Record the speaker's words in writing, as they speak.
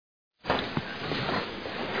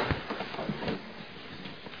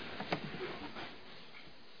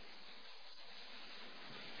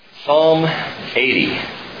Psalm 80,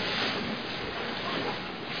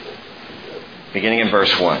 beginning in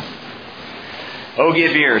verse 1. O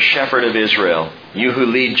give ear, shepherd of Israel, you who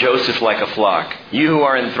lead Joseph like a flock. You who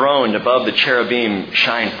are enthroned above the cherubim,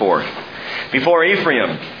 shine forth. Before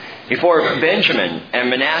Ephraim, before Benjamin and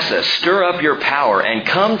Manasseh, stir up your power and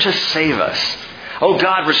come to save us. O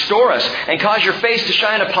God, restore us and cause your face to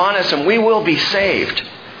shine upon us, and we will be saved.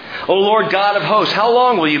 O Lord God of hosts, how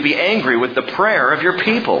long will you be angry with the prayer of your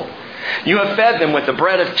people? You have fed them with the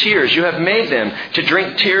bread of tears. You have made them to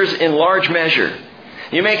drink tears in large measure.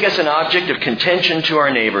 You make us an object of contention to our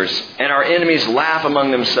neighbors, and our enemies laugh among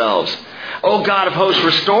themselves. O God of hosts,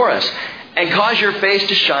 restore us and cause your face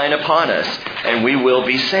to shine upon us, and we will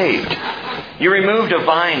be saved. You removed a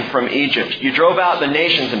vine from Egypt. You drove out the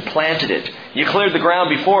nations and planted it. You cleared the ground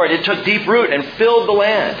before it. It took deep root and filled the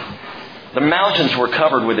land. The mountains were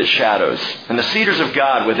covered with its shadows, and the cedars of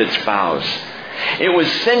God with its boughs. It was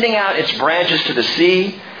sending out its branches to the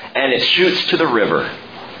sea and its shoots to the river.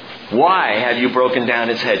 Why have you broken down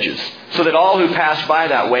its hedges, so that all who pass by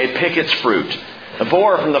that way pick its fruit? The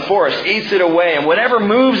boar from the forest eats it away, and whatever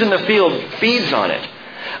moves in the field feeds on it.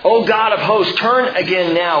 O God of hosts, turn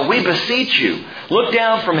again now, we beseech you. Look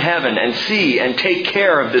down from heaven and see and take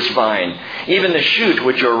care of this vine, even the shoot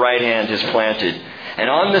which your right hand has planted. And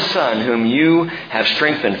on the Son whom you have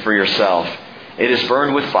strengthened for yourself, it is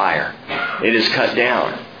burned with fire. It is cut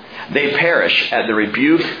down. They perish at the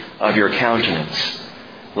rebuke of your countenance.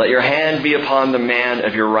 Let your hand be upon the man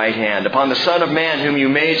of your right hand, upon the Son of Man whom you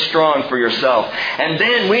made strong for yourself. And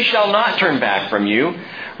then we shall not turn back from you.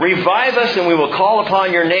 Revive us and we will call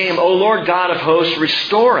upon your name. O Lord God of hosts,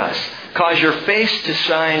 restore us. Cause your face to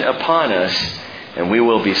shine upon us, and we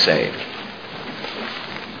will be saved.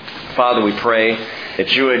 Father, we pray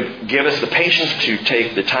that you would give us the patience to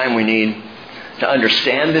take the time we need to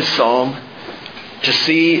understand this psalm, to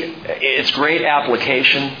see its great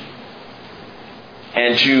application,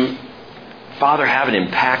 and to, Father, have it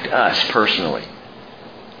impact us personally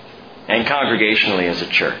and congregationally as a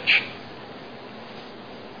church.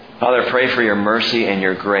 Father, I pray for your mercy and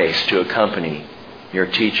your grace to accompany your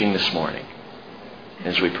teaching this morning.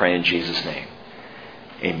 As we pray in Jesus' name.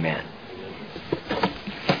 Amen.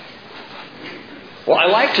 Well, I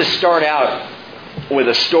like to start out with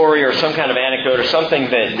a story or some kind of anecdote or something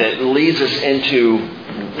that leads us into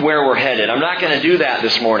where we're headed. I'm not going to do that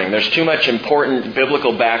this morning. There's too much important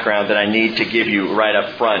biblical background that I need to give you right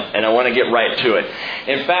up front, and I want to get right to it.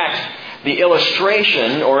 In fact, the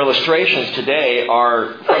illustration or illustrations today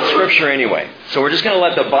are from Scripture anyway. So we're just going to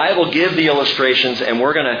let the Bible give the illustrations, and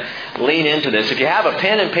we're going to lean into this. If you have a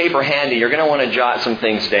pen and paper handy, you're going to want to jot some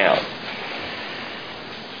things down.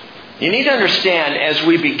 You need to understand as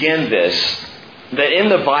we begin this, that in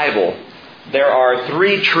the Bible, there are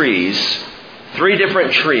three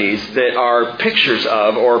different trees that are pictures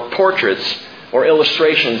of or portraits or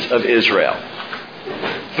illustrations of Israel.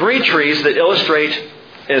 Three trees that illustrate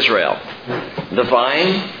Israel. The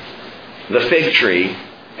vine, the fig tree,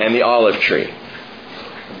 and the olive tree.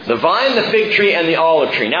 The vine, the fig tree, and the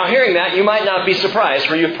olive tree. Now, hearing that, you might not be surprised,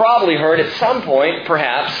 for you've probably heard at some point,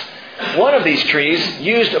 perhaps, one of these trees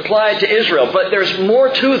applied to Israel. But there's more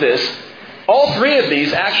to this. All three of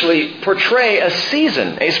these actually portray a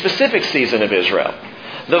season, a specific season of Israel.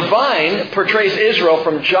 The vine portrays Israel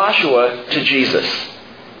from Joshua to Jesus.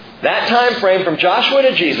 That time frame from Joshua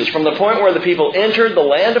to Jesus, from the point where the people entered the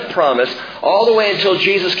land of promise, all the way until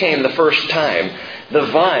Jesus came the first time, the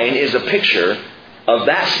vine is a picture of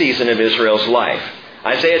that season of Israel's life.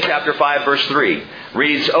 Isaiah chapter 5 verse 3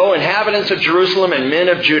 reads, O inhabitants of Jerusalem and men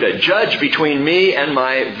of Judah, judge between me and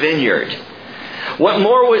my vineyard. What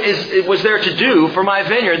more was there to do for my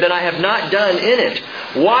vineyard than I have not done in it?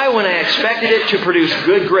 Why, when I expected it to produce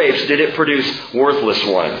good grapes, did it produce worthless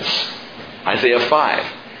ones? Isaiah 5.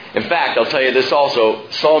 In fact, I'll tell you this also,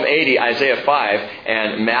 Psalm 80, Isaiah 5,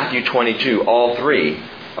 and Matthew 22, all three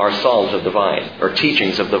are Psalms of the vine, or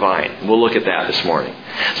teachings of the vine. We'll look at that this morning.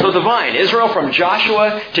 So the vine, Israel from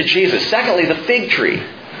Joshua to Jesus. Secondly, the fig tree.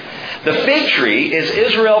 The fig tree is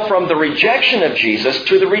Israel from the rejection of Jesus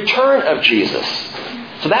to the return of Jesus.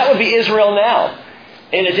 So that would be Israel now.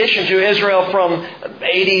 In addition to Israel from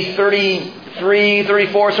 80, 33,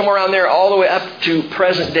 34, somewhere around there, all the way up to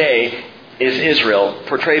present day is Israel,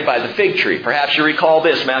 portrayed by the fig tree. Perhaps you recall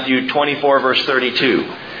this, Matthew 24, verse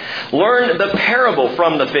 32. Learn the parable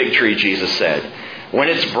from the fig tree, Jesus said. When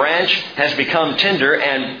its branch has become tender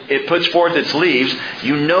and it puts forth its leaves,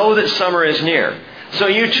 you know that summer is near. So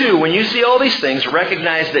you too, when you see all these things,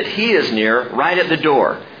 recognize that He is near, right at the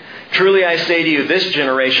door. Truly I say to you, this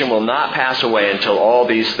generation will not pass away until all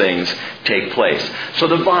these things take place. So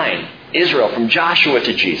the vine, Israel from Joshua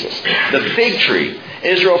to Jesus. The fig tree,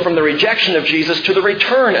 Israel from the rejection of Jesus to the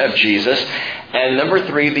return of Jesus. And number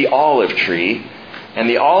 3, the olive tree. And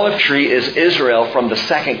the olive tree is Israel from the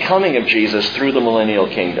second coming of Jesus through the millennial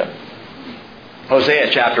kingdom.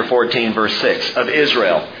 Hosea chapter 14, verse 6, of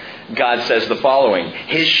Israel, God says the following: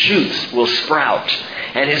 His shoots will sprout,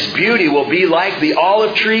 and His beauty will be like the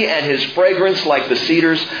olive tree, and His fragrance like the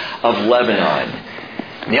cedars of Lebanon.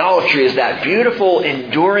 And the olive tree is that beautiful,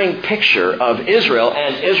 enduring picture of Israel,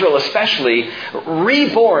 and Israel especially,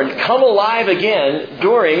 reborn, come alive again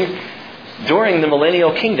during the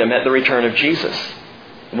millennial kingdom at the return of Jesus.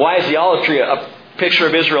 Why is the olive tree a picture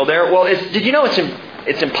of Israel there? Well, did you know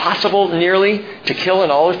it's impossible nearly to kill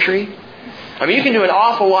an olive tree? I mean, you can do an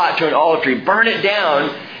awful lot to an olive tree. Burn it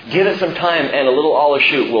down, give it some time, and a little olive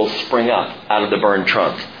shoot will spring up out of the burned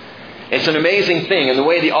trunk. It's an amazing thing. And the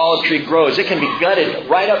way the olive tree grows, it can be gutted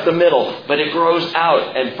right up the middle, but it grows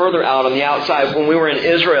out and further out on the outside. When we were in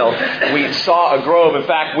Israel, we saw a grove. In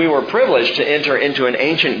fact, we were privileged to enter into an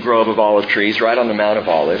ancient grove of olive trees right on the Mount of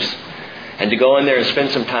Olives, and to go in there and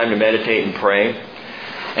spend some time to meditate and pray.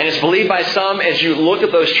 And it's believed by some, as you look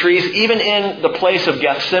at those trees, even in the place of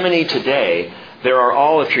Gethsemane today, there are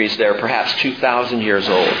olive trees there, perhaps 2,000 years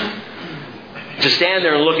old. To stand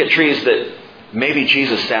there and look at trees that maybe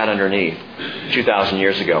Jesus sat underneath 2,000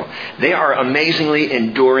 years ago. They are amazingly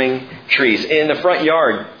enduring trees. In the front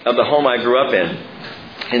yard of the home I grew up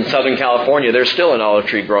in Southern California, there's still an olive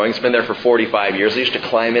tree growing. It's been there for 45 years. I used to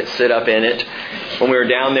climb it, sit up in it. When we were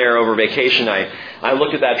down there over vacation, I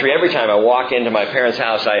looked at that tree. Every time I walk into my parents'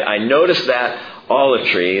 house, I notice that olive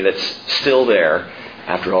tree that's still there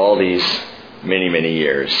after all these many, many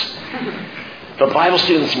years. But Bible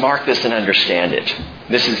students mark this and understand it.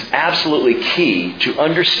 This is absolutely key to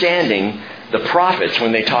understanding the prophets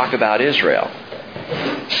when they talk about Israel.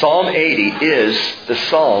 Psalm 80 is the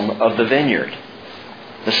Psalm of the Vineyard.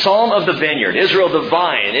 The Psalm of the Vineyard. Israel the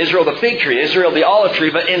vine, Israel the fig tree, Israel the olive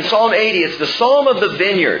tree. But in Psalm 80, it's the Psalm of the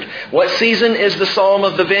Vineyard. What season is the Psalm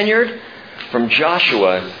of the Vineyard? From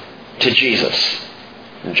Joshua to Jesus.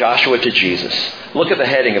 From Joshua to Jesus. Look at the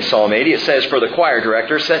heading of Psalm 80. It says, for the choir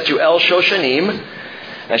director, set to El Shoshanim.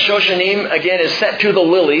 Now, Shoshanim, again, is set to the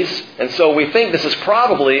lilies. And so we think this is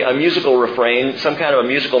probably a musical refrain, some kind of a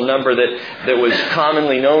musical number that was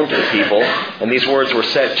commonly known to the people. And these words were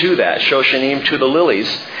set to that. Shoshanim, to the lilies.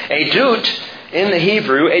 A dut, in the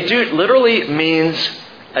Hebrew, a dut literally means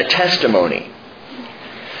a testimony.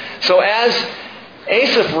 So as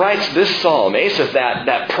Asaph writes this psalm, Asaph,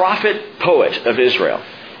 that prophet poet of Israel,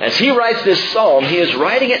 as he writes this psalm, he is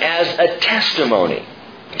writing it as a testimony.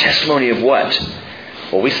 A testimony of what?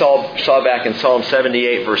 Well, we saw back in Psalm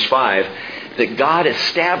 78, verse 5, that God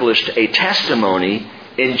established a testimony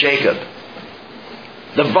in Jacob.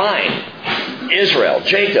 The vine, Israel,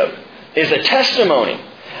 Jacob, is a testimony.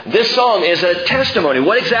 This psalm is a testimony.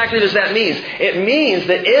 What exactly does that mean? It means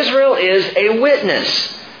that Israel is a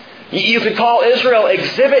witness. You could call Israel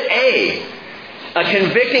Exhibit A, a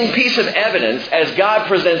convicting piece of evidence as God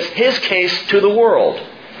presents His case to the world.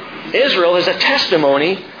 Israel is a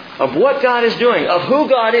testimony of what God is doing, of who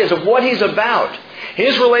God is, of what He's about,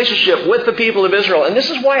 His relationship with the people of Israel. And this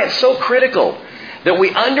is why it's so critical that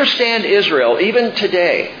we understand Israel even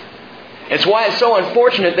today. It's why it's so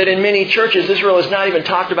unfortunate that in many churches Israel is not even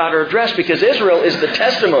talked about or addressed, because Israel is the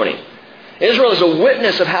testimony. Israel is a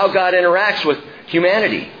witness of how God interacts with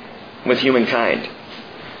humanity, with humankind.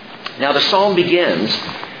 Now the psalm begins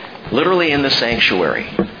literally in the sanctuary,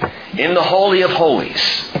 in the Holy of Holies,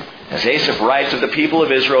 as Asaph writes of the people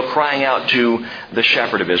of Israel crying out to the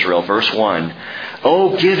shepherd of Israel. Verse 1,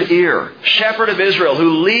 "Oh, give ear, shepherd of Israel,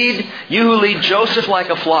 you who lead Joseph like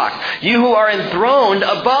a flock, you who are enthroned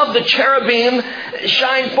above the cherubim,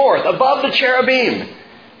 shine forth." Above the cherubim.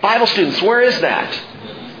 Bible students, where is that?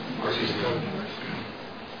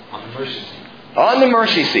 On the mercy seat. On the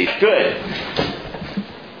mercy seat. Good.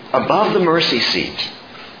 Above the mercy seat.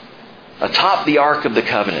 Atop the Ark of the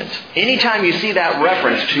Covenant. Anytime you see that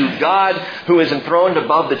reference to God who is enthroned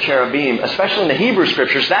above the cherubim, especially in the Hebrew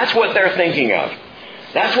Scriptures, that's what they're thinking of.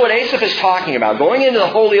 That's what Asaph is talking about. Going into the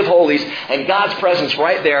Holy of Holies and God's presence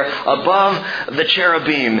right there above the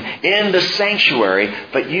cherubim in the sanctuary.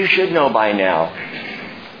 But you should know by now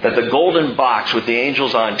that the golden box with the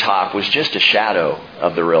angels on top was just a shadow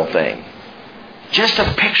of the real thing. Just a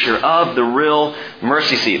picture of the real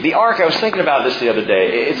mercy seat. The ark, I was thinking about this the other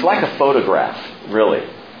day. It's like a photograph, really.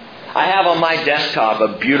 I have on my desktop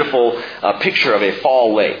a beautiful picture of a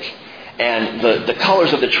fall lake. And the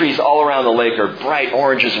colors of the trees all around the lake are bright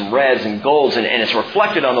oranges and reds and golds, and it's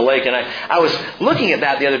reflected on the lake. And I was looking at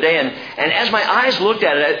that the other day, and as my eyes looked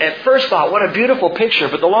at it, I at first thought, what a beautiful picture.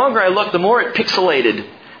 But the longer I looked, the more it pixelated.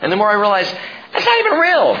 And the more I realized, that's not even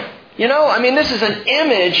real. You know, I mean, this is an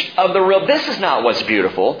image of the real. This is not what's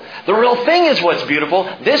beautiful. The real thing is what's beautiful.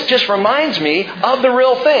 This just reminds me of the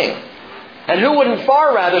real thing. And who wouldn't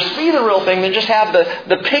far rather see the real thing than just have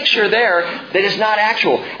the picture there that is not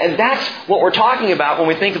actual? And that's what we're talking about when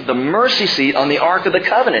we think of the mercy seat on the Ark of the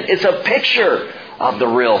Covenant. It's a picture of the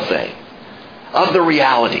real thing, of the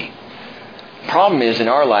reality. Problem is, in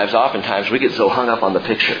our lives, oftentimes we get so hung up on the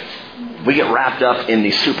picture. We get wrapped up in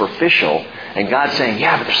the superficial, and God's saying,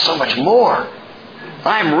 yeah, but there's so much more.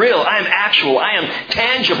 I'm real, I'm actual, I am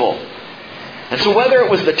tangible. And so whether it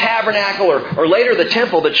was the tabernacle or later the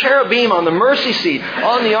temple, the cherubim on the mercy seat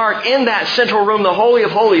on the ark in that central room, the Holy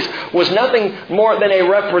of Holies, was nothing more than a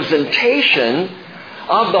representation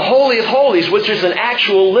of the Holy of Holies, which is an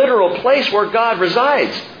actual literal place where God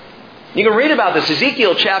resides. You can read about this.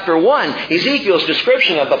 Ezekiel chapter 1, Ezekiel's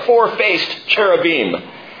description of the four-faced cherubim.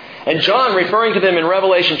 And John referring to them in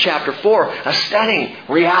Revelation chapter 4, a stunning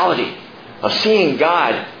reality of seeing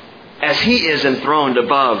God as He is enthroned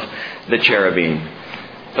above the cherubim.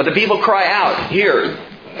 But the people cry out here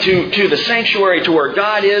to the sanctuary, to where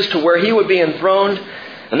God is, to where He would be enthroned.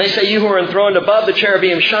 And they say, you who are enthroned above the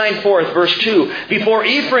cherubim, shine forth, verse 2, before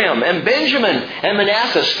Ephraim and Benjamin and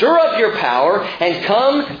Manasseh, stir up your power and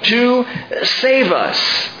come to save us.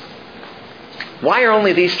 Why are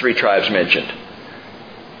only these three tribes mentioned?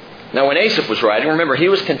 Now, when Asaph was writing, remember, he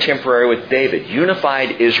was contemporary with David,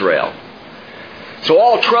 unified Israel. So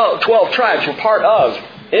all 12 tribes were part of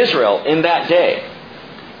Israel in that day.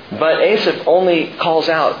 But Asaph only calls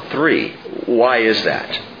out three. Why is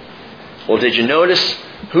that? Well, did you notice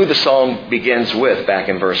who the psalm begins with back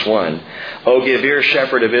in verse 1? O give ear,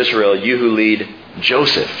 shepherd of Israel, you who lead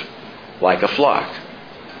Joseph like a flock.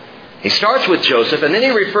 He starts with Joseph, and then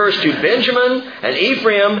he refers to Benjamin and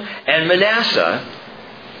Ephraim and Manasseh.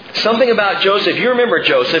 Something about Joseph. You remember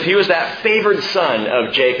Joseph. He was that favored son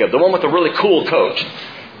of Jacob. The one with the really cool coat.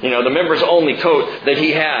 You know, the members only coat that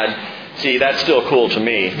he had. See, that's still cool to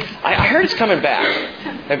me. I heard it's coming back.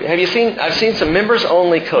 Have you seen? I've seen some members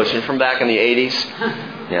only coats from back in the 80s.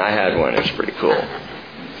 Yeah, I had one. It was pretty cool.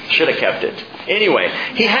 Should have kept it. Anyway,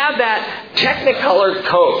 he had that technicolored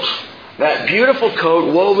coat. That beautiful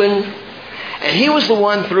coat woven. And he was the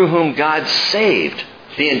one through whom God saved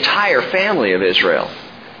the entire family of Israel.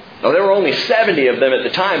 Now, there were only 70 of them at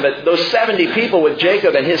the time, but those 70 people with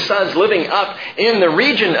Jacob and his sons living up in the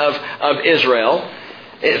region of Israel,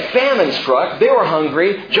 famine struck. They were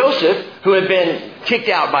hungry. Joseph, who had been kicked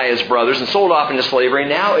out by his brothers and sold off into slavery,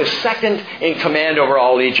 now is second in command over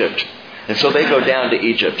all Egypt. And so they go down to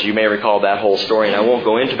Egypt. You may recall that whole story, and I won't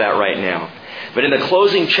go into that right now. But in the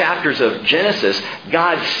closing chapters of Genesis,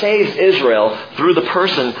 God saves Israel through the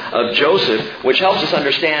person of Joseph, which helps us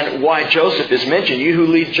understand why Joseph is mentioned. You who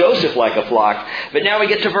lead Joseph like a flock. But now we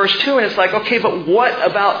get to verse 2, and it's like, okay, but what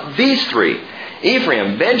about these three?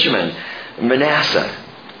 Ephraim, Benjamin, Manasseh.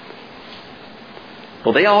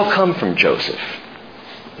 Well, they all come from Joseph.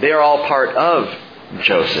 They are all part of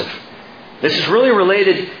Joseph. This is really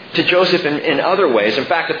related to Joseph in other ways. In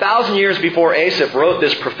fact, 1,000 years before Asaph wrote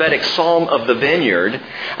this prophetic Psalm of the Vineyard,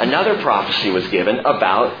 another prophecy was given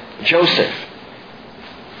about Joseph.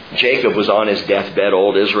 Jacob was on his deathbed,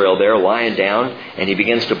 old Israel there, lying down, and he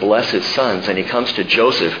begins to bless his sons. And he comes to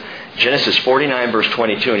Joseph, Genesis 49, verse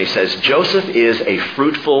 22, and he says, Joseph is a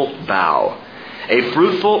fruitful bough. A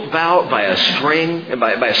fruitful bough by a spring,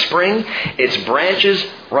 its branches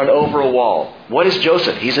run over a wall. What is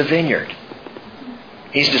Joseph? He's a vineyard.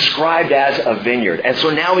 He's described as a vineyard. And so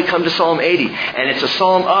now we come to Psalm 80. And it's a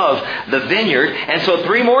psalm of the vineyard. And so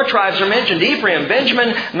three more tribes are mentioned. Ephraim, Benjamin,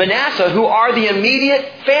 Manasseh, who are the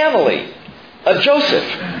immediate family of Joseph.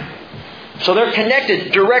 So they're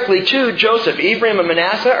connected directly to Joseph. Ephraim and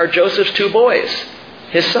Manasseh are Joseph's two boys,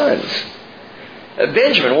 his sons.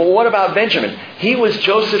 Benjamin, well, what about Benjamin? He was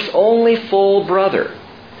Joseph's only full brother.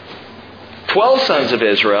 12 sons of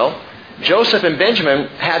Israel. Joseph and Benjamin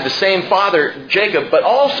had the same father, Jacob, but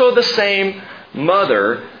also the same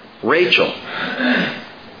mother, Rachel.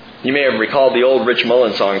 You may have recalled the old Rich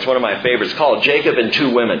Mullins song. It's one of my favorites, called Jacob and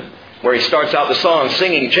Two Women, where he starts out the song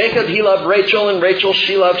singing, Jacob, he loved Rachel, and Rachel,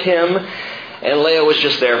 she loved him, and Leah was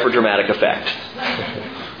just there for dramatic effect.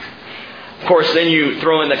 Of course, then you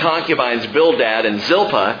throw in the concubines Bildad and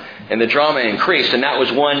Zilpah, and the drama increased, and that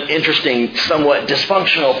was one interesting, somewhat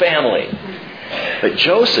dysfunctional family. But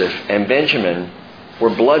Joseph and Benjamin were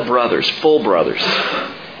blood brothers, full brothers.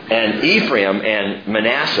 And Ephraim and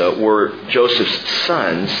Manasseh were Joseph's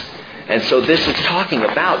sons. And so this is talking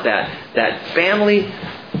about that family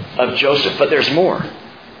of Joseph. But there's more.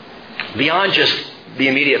 Beyond just the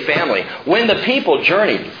immediate family. When the people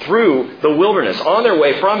journeyed through the wilderness on their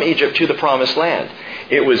way from Egypt to the promised land,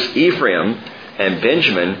 it was Ephraim and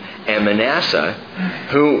Benjamin and Manasseh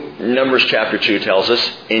who, Numbers chapter 2 tells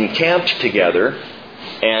us, encamped together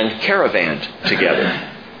and caravanned together.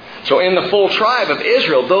 So in the full tribe of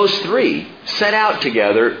Israel, those three set out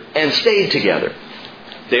together and stayed together.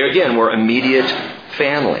 They again were immediate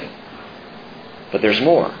family. But there's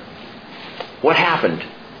more. What happened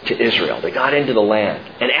to Israel? They got into the land.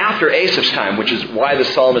 And after Asaph's time, which is why the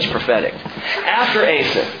psalm is prophetic, after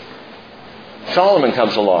Asaph, Solomon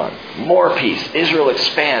comes along. More peace. Israel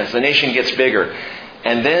expands. The nation gets bigger.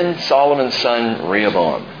 And then Solomon's son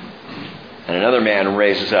Rehoboam. And another man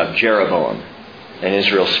raises up, Jeroboam. And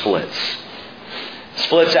Israel splits.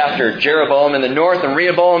 Splits after Jeroboam in the north and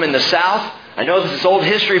Rehoboam in the south. I know this is old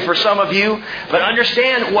history for some of you, but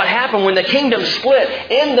understand what happened when the kingdom split.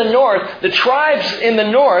 In the north, the tribes in the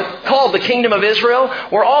north, called the kingdom of Israel,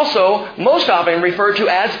 were also most often referred to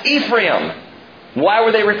as Ephraim. Why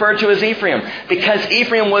were they referred to as Ephraim? Because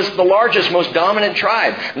Ephraim was the largest, most dominant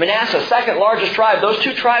tribe. Manasseh, second largest tribe. Those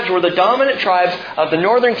two tribes were the dominant tribes of the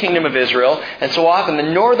northern kingdom of Israel. And so often the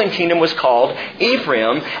northern kingdom was called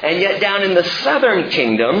Ephraim. And yet down in the southern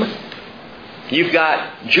kingdom, you've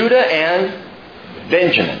got Judah and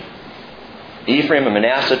Benjamin. Ephraim and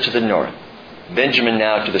Manasseh to the north. Benjamin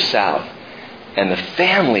now to the south. And the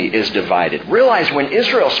family is divided. Realize when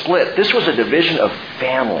Israel split, this was a division of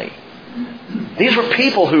family. These were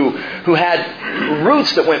people who had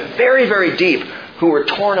roots that went very, very deep, who were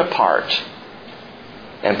torn apart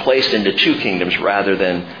and placed into two kingdoms rather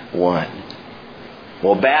than one.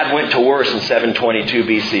 Well, bad went to worse in 722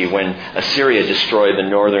 BC when Assyria destroyed the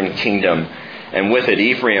northern kingdom, and with it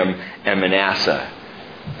Ephraim and Manasseh.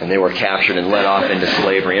 And they were captured and led off into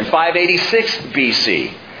slavery. In 586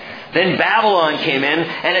 BC, then Babylon came in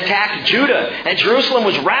and attacked Judah. And Jerusalem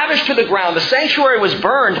was ravished to the ground. The sanctuary was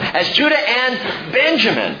burned as Judah and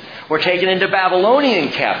Benjamin were taken into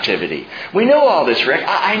Babylonian captivity. We know all this, Rick.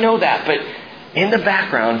 I know that. But in the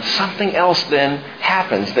background, something else then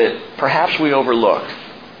happens that perhaps we overlook.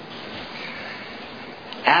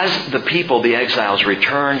 As the people, the exiles,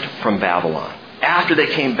 returned from Babylon, after they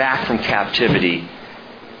came back from captivity,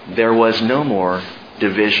 there was no more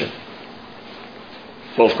division.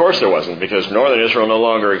 Well, of course there wasn't, because northern Israel no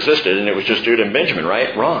longer existed and it was just Judah and Benjamin,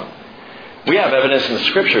 right? Wrong. We have evidence in the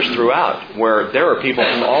Scriptures throughout where there are people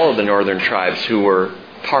from all of the northern tribes who were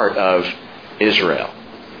part of Israel.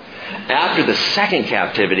 After the second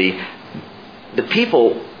captivity, the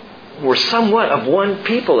people were somewhat of one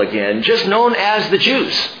people again, just known as the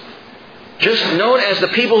Jews. Just known as the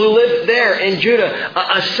people who lived there in Judah.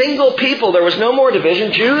 A single people. There was no more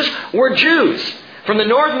division. Jews were Jews. From the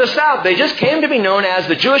north and the south, they just came to be known as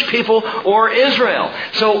the Jewish people or Israel.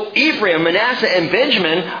 So Ephraim, Manasseh, and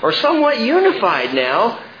Benjamin are somewhat unified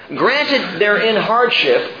now. Granted, they're in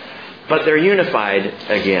hardship, but they're unified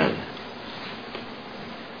again.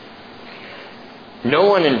 No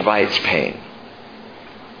one invites pain.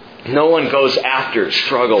 No one goes after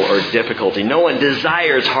struggle or difficulty. No one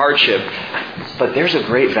desires hardship. But there's a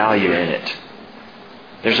great value in it.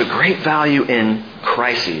 There's a great value in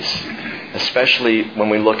crises, especially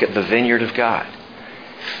when we look at the vineyard of God.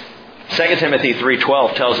 2 Timothy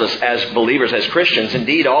 3:12 tells us, as believers, as Christians,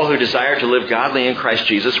 indeed, all who desire to live godly in Christ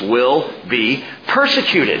Jesus will be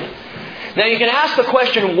persecuted. Now, you can ask the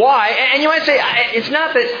question, why? And you might say, it's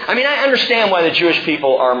not that... I understand why the Jewish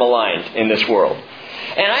people are maligned in this world.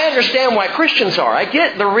 And I understand why Christians are. I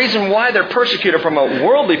get the reason why they're persecuted from a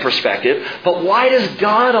worldly perspective, but why does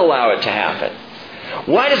God allow it to happen?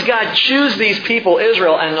 Why does God choose these people,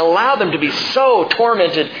 Israel, and allow them to be so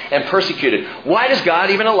tormented and persecuted? Why does God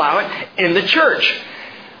even allow it in the church?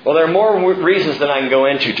 Well, there are more reasons than I can go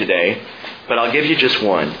into today, but I'll give you just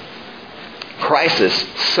one. Crisis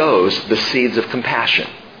sows the seeds of compassion.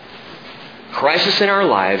 Crisis in our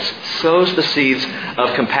lives sows the seeds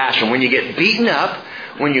of compassion. When you get beaten up,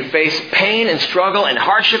 when you face pain and struggle and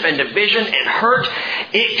hardship and division and hurt,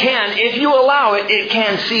 it can, if you allow it, it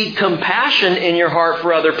can seed compassion in your heart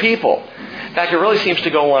for other people. In fact, it really seems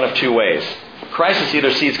to go one of two ways. Crisis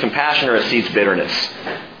either seeds compassion or it seeds bitterness.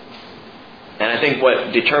 And I think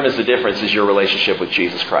what determines the difference is your relationship with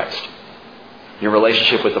Jesus Christ. Your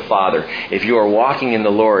relationship with the Father. If you are walking in the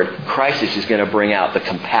Lord, crisis is going to bring out the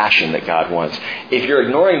compassion that God wants. If you're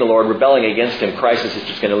ignoring the Lord, rebelling against Him, crisis is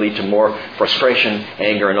just going to lead to more frustration,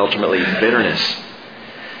 anger, and ultimately bitterness.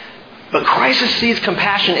 But crisis seeds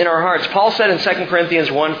compassion in our hearts. Paul said in 2 Corinthians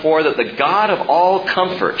 1:4 that the God of all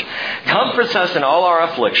comfort comforts us in all our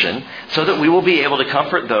affliction, so that we will be able to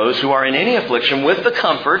comfort those who are in any affliction with the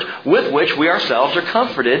comfort with which we ourselves are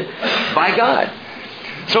comforted by God.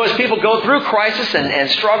 So as people go through crisis and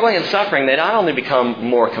struggling and suffering, they not only become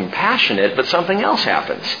more compassionate, but something else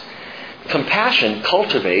happens. Compassion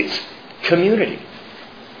cultivates community.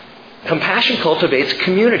 Compassion cultivates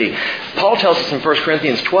community. Paul tells us in 1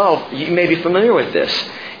 Corinthians 12, you may be familiar with this.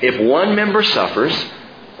 If one member suffers,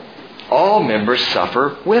 all members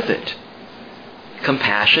suffer with it.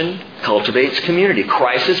 Compassion cultivates community.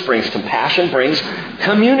 Crisis brings compassion, brings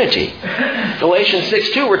community. Galatians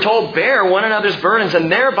 6:2, we're told, bear one another's burdens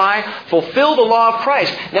and thereby fulfill the law of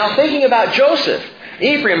Christ. Now thinking about Joseph,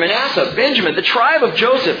 Ephraim, Manasseh, Benjamin, the tribe of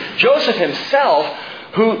Joseph, Joseph himself,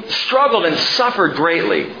 who struggled and suffered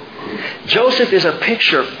greatly. Joseph is a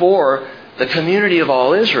picture for the community of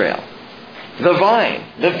all Israel. The vine,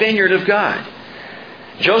 the vineyard of God.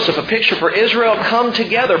 Joseph, a picture for Israel come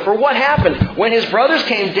together. For what happened? When his brothers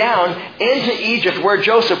came down into Egypt where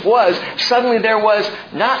Joseph was, suddenly there was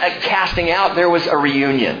not a casting out, there was a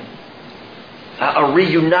reunion. A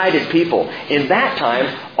reunited people. In that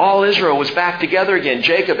time, all Israel was back together again.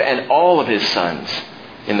 Jacob and all of his sons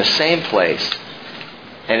in the same place.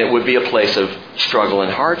 And it would be a place of struggle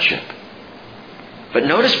and hardship. But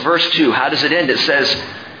notice verse 2. How does it end? It says,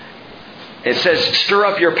 stir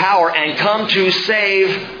up your power and come to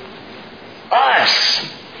save us.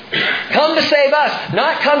 Come to save us.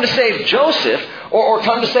 Not come to save Joseph or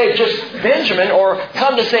come to save just Benjamin or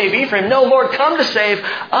come to save Ephraim. No, Lord, come to save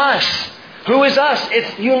us. Who is us?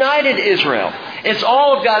 It's united Israel. It's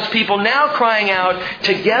all of God's people now crying out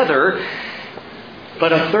together.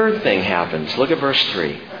 But a third thing happens. Look at verse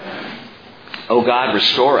 3. O God,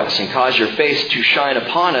 restore us and cause your face to shine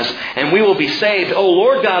upon us, and we will be saved. O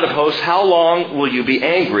Lord God of hosts, how long will you be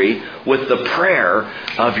angry with the prayer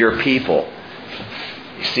of your people?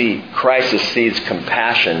 You see, crisis seeds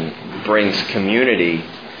compassion, brings community,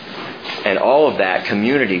 and all of that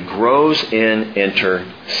community grows in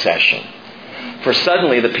intercession. For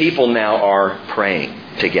suddenly the people now are praying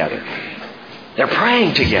together. They're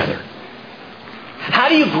praying together. How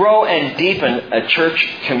do you grow and deepen a church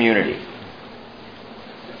community?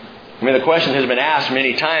 I mean, the question has been asked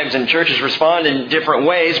many times, and churches respond in different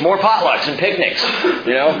ways. More potlucks and picnics,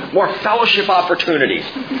 more fellowship opportunities.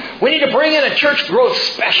 We need to bring in a church growth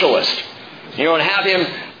specialist, and have him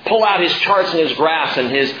pull out his charts and his graphs and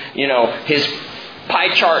his pie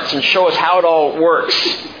charts and show us how it all works.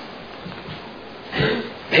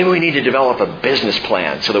 Maybe we need to develop a business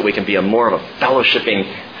plan so that we can be more of a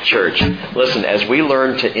fellowshipping church. Listen, as we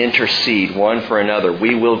learn to intercede one for another,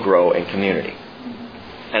 we will grow in community.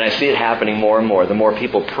 And I see it happening more and more. The more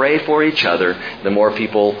people pray for each other, the more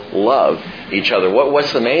people love each other.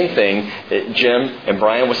 What's the main thing, Jim and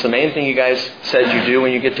Brian, what's the main thing you guys said you do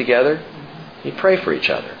when you get together? You pray for each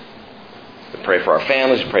other. We pray for our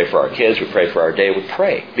families, we pray for our kids, we pray for our day. We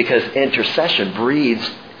pray because intercession breeds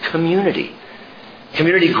community.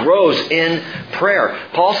 Community grows in prayer.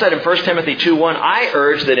 Paul said in 1 Timothy 2:1, I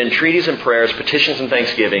urge that entreaties and prayers, petitions and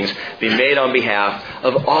thanksgivings be made on behalf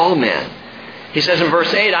of all men. He says in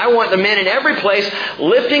verse 8, I want the men in every place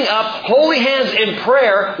lifting up holy hands in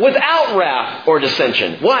prayer without wrath or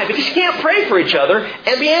dissension. Why? Because you can't pray for each other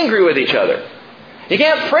and be angry with each other. You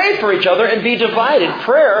can't pray for each other and be divided.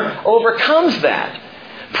 Prayer overcomes that.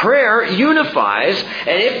 Prayer unifies,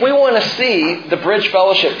 and if we want to see the Bridge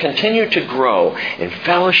Fellowship continue to grow in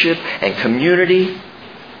fellowship and community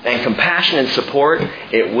and compassion and support,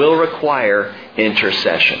 it will require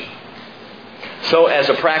intercession. So as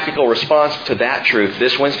a practical response to that truth,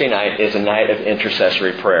 this Wednesday night is a night of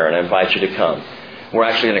intercessory prayer, and I invite you to come. We're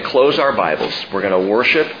actually going to close our Bibles. We're going to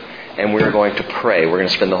worship, and we're going to pray. We're going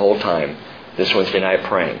to spend the whole time this Wednesday night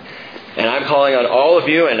praying. And I'm calling on all of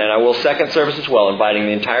you, and then I will second service as well, inviting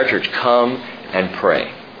the entire church, come and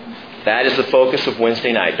pray. That is the focus of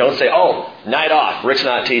Wednesday night. Don't say, oh, night off, Rick's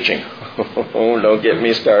not teaching. Oh, don't get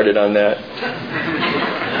me started on that.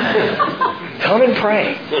 Come and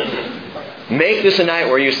pray. Make this a night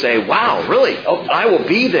where you say, wow, really? Oh, I will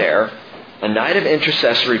be there. A night of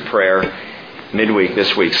intercessory prayer midweek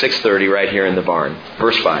this week, 6:30 right here in the barn.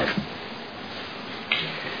 Verse 5.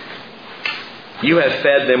 You have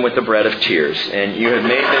fed them with the bread of tears, and you have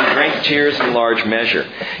made them drink tears in large measure.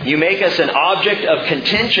 You make us an object of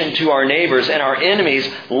contention to our neighbors, and our enemies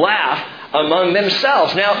laugh among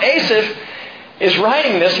themselves. Now, Asaph is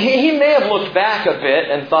writing this. He may have looked back a bit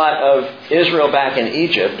and thought of Israel back in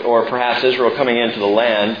Egypt, or perhaps Israel coming into the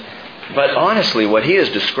land. But honestly, what he is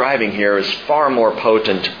describing here is far more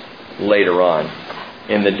potent later on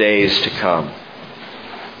in the days to come.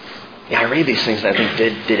 Yeah, I read these things and I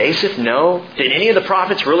think, did Asaph know? Did any of the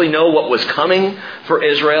prophets really know what was coming for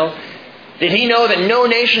Israel? Did he know that no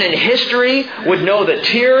nation in history would know the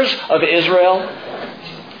tears of Israel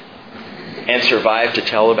and survive to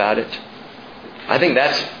tell about it? I think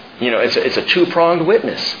that's, it's a two-pronged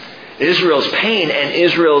witness. Israel's pain and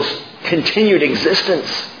Israel's continued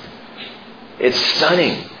existence. It's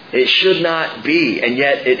stunning. It should not be, and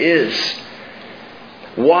yet it is.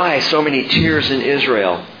 Why so many tears in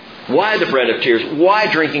Israel? Why the bread of tears? Why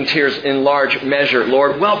drinking tears in large measure,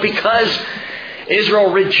 Lord? Well, because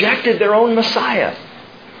Israel rejected their own Messiah.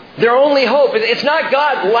 Their only hope. It's not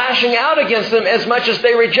God lashing out against them as much as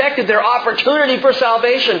they rejected their opportunity for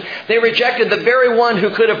salvation. They rejected the very one who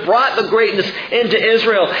could have brought the greatness into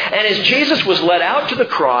Israel. And as Jesus was led out to the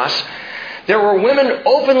cross, there were women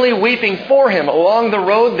openly weeping for Him along the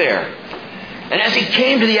road there. And as He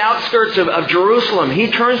came to the outskirts of Jerusalem,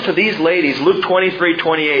 He turns to these ladies, Luke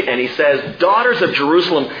 23:28, and He says, "Daughters of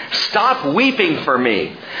Jerusalem, stop weeping for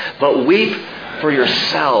me, but weep for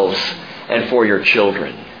yourselves and for your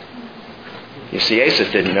children." You see,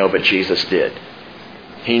 Asaph didn't know, but Jesus did.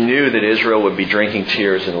 He knew that Israel would be drinking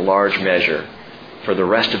tears in a large measure for the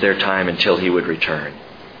rest of their time until He would return.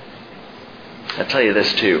 I'll tell you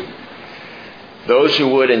this too. Those who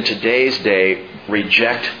would in today's day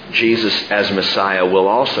reject Jesus as Messiah will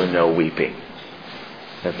also know weeping.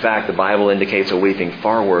 In fact, the Bible indicates a weeping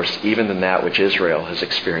far worse even than that which Israel has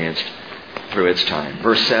experienced through its time.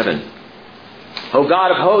 Verse 7. "O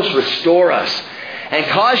God of hosts, restore us, and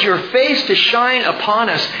cause your face to shine upon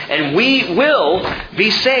us, and we will be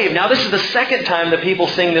saved." Now, this is the second time that people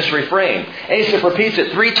sing this refrain. Asaph repeats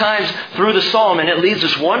it 3 times through the psalm, and it leads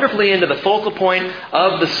us wonderfully into the focal point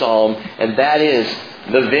of the psalm, and that is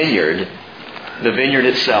the vineyard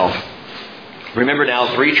itself. Remember now,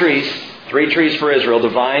 3 trees. 3 trees for Israel: the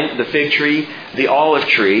vine, the fig tree, the olive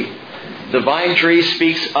tree. The vine tree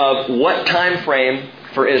speaks of what time frame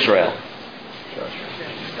for Israel?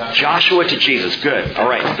 Joshua to Jesus. Good. All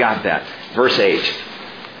right, got that. Verse 8.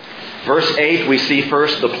 Verse 8, we see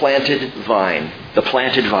first the planted vine. The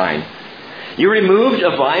planted vine. "You removed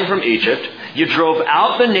a vine from Egypt. You drove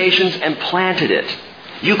out the nations and planted it.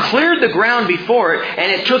 You cleared the ground before it,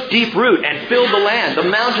 and it took deep root and filled the land. The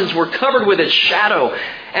mountains were covered with its shadow,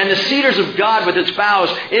 and the cedars of God with its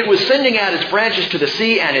boughs. It was sending out its branches to the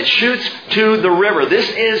sea and its shoots to the river." This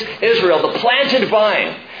is Israel, the planted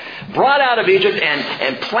vine, brought out of Egypt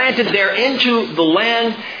and planted there into the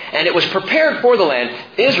land, and it was prepared for the land.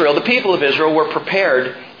 Israel, the people of Israel, were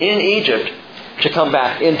prepared in Egypt to come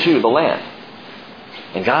back into the land.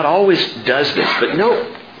 And God always does this. But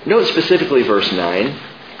note specifically verse 9.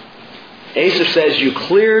 Asaph says, "You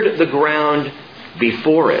cleared the ground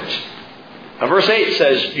before it." Now, verse 8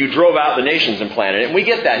 says, "You drove out the nations and planted it." And we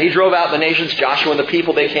get that. He drove out the nations. Joshua and the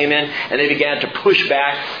people, they came in and they began to push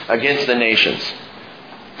back against the nations.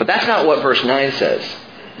 But that's not what verse 9 says.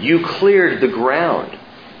 "You cleared the ground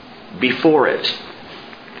before it."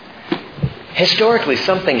 Historically,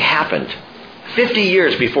 something happened 50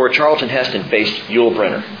 years before Charlton Heston faced Yul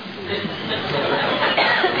Brynner.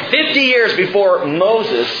 50 years before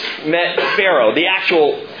Moses met Pharaoh, the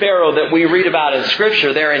actual Pharaoh that we read about in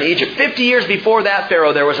Scripture there in Egypt. 50 years before that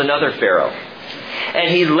Pharaoh, there was another Pharaoh. And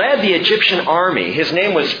he led the Egyptian army. His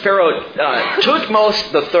name was Pharaoh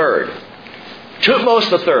Thutmose III.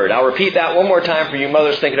 Thutmose III. I'll repeat that one more time for you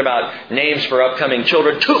mothers thinking about names for upcoming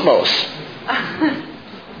children. Thutmose.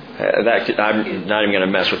 I'm not even going to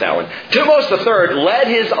mess with that one. Thutmose III led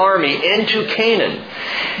his army into Canaan.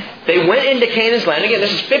 They went into Canaan's land. Again,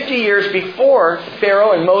 this is 50 years before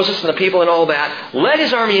Pharaoh and Moses and the people and all that. Led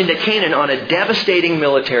his army into Canaan on a devastating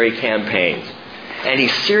military campaign. And he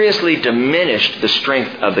seriously diminished the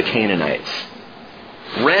strength of the Canaanites.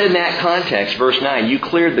 Read in that context, verse 9, "You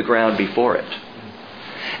cleared the ground before it."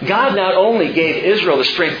 God not only gave Israel the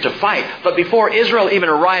strength to fight, but before Israel even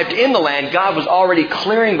arrived in the land, God was already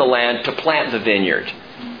clearing the land to plant the vineyard.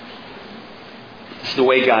 It's the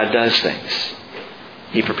way God does things.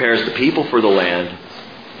 He prepares the people for the land.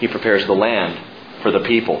 He prepares the land for the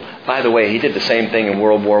people. By the way, He did the same thing in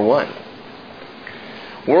World War I.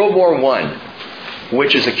 World War I,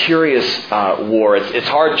 which is a curious war.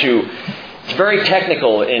 It's very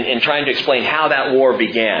technical in trying to explain how that war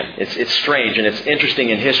began. It's strange and it's interesting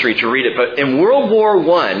in history to read it. But in World War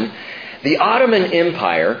I, the Ottoman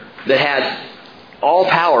Empire that had all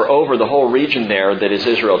power over the whole region there that is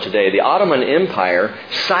Israel today, the Ottoman Empire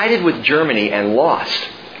sided with Germany and lost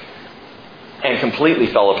and completely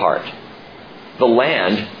fell apart. The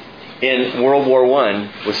land in World War I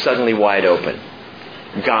was suddenly wide open.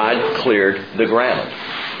 God cleared the ground.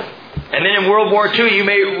 And then in World War II, you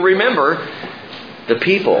may remember, the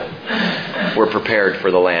people were prepared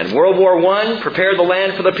for the land. World War I prepared the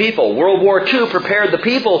land for the people. World War II prepared the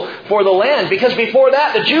people for the land. Because before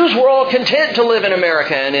that, the Jews were all content to live in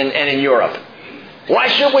America and in Europe. Why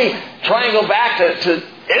should we try and go back to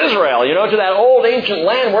Israel, to that old ancient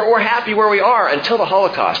land where we're happy where we are, until the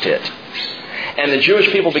Holocaust hit? And the Jewish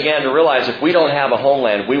people began to realize if we don't have a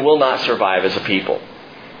homeland, we will not survive as a people.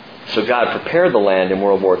 So God prepared the land in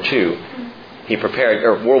World War II.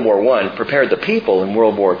 World War I, prepared the people in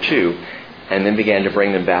World War II, and then began to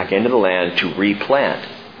bring them back into the land to replant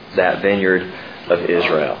that vineyard of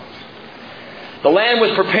Israel. The land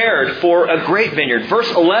was prepared for a great vineyard. Verse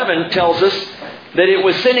 11 tells us that it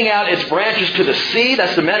was sending out its branches to the sea,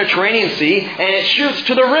 that's the Mediterranean Sea, and it shoots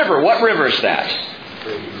to the river. What river is that?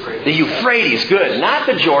 The Euphrates. Good. Not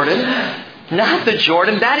the Jordan. Not the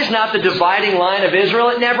Jordan. That is not the dividing line of Israel.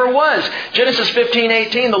 It never was. Genesis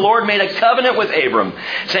 15:18, the Lord made a covenant with Abram,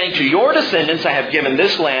 saying, to your descendants I have given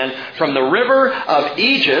this land from the river of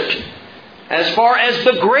Egypt as far as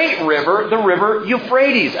the great river, the river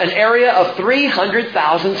Euphrates, an area of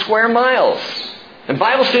 300,000 square miles. And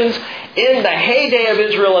Bible students, in the heyday of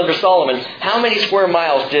Israel under Solomon, how many square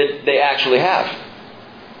miles did they actually have?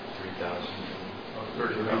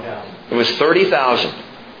 30,000. It was 30,000.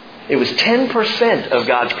 It was 10% of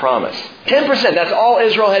God's promise. 10%. That's all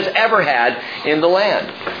Israel has ever had in the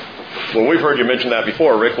land. Well, we've heard you mention that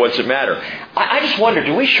before, Rick. What's it matter? I just wonder,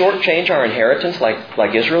 do we shortchange our inheritance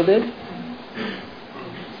like Israel did?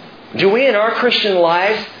 Do we in our Christian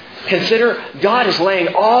lives consider God is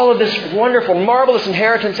laying all of this wonderful, marvelous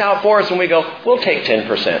inheritance out for us, and we go, we'll take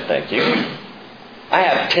 10%, thank you. I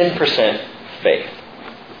have 10% faith.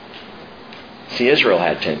 See, Israel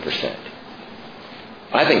had 10%.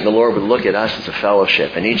 I think the Lord would look at us as a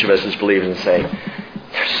fellowship, and each of us as believers, and say,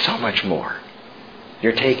 there's so much more.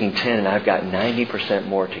 You're taking 10 and I've got 90%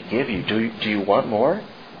 more to give you. Do you want more?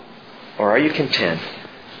 Or are you content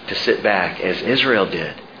to sit back as Israel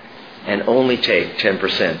did and only take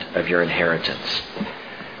 10% of your inheritance?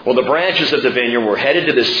 Well, the branches of the vineyard were headed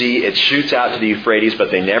to the sea. It shoots out to the Euphrates, but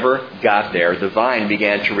they never got there. The vine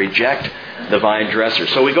began to reject the vine dresser.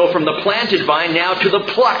 So we go from the planted vine now to the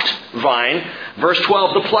plucked vine. Verse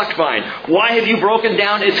 12, the plucked vine. Why have you broken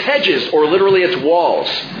down its hedges, or literally its walls,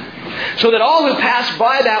 so that all who pass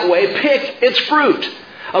by that way pick its fruit?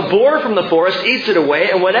 A boar from the forest eats it away,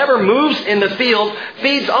 and whatever moves in the field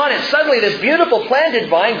feeds on it. Suddenly, this beautiful planted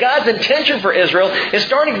vine, God's intention for Israel, is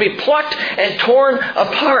starting to be plucked and torn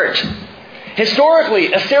apart.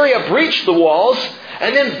 Historically, Assyria breached the walls,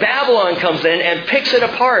 and then Babylon comes in and picks it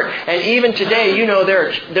apart. And even today,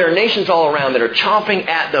 there are nations all around that are chomping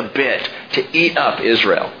at the bit to eat up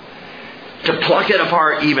Israel, to pluck it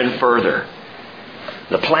apart even further.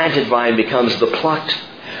 The planted vine becomes the plucked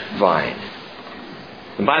vine.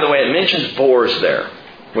 And by the way, it mentions boars there,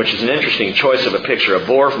 which is an interesting choice of a picture. A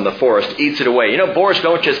boar from the forest eats it away. Boars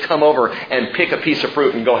don't just come over and pick a piece of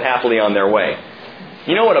fruit and go happily on their way.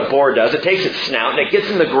 You know what a boar does? It takes its snout and it gets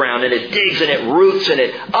in the ground and it digs and it roots and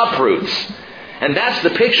it uproots. And that's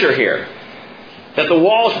the picture here. That the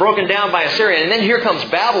wall is broken down by Assyria, and then here comes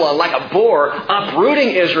Babylon like a boar, uprooting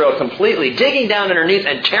Israel completely, digging down underneath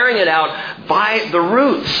and tearing it out by the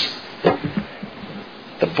roots.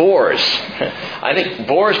 The boars. I think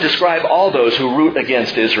boars describe all those who root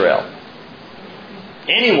against Israel.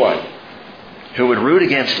 Anyone who would root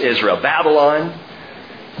against Israel. Babylon,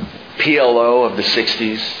 PLO of the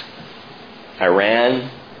 60s,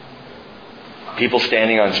 Iran, people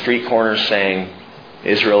standing on street corners saying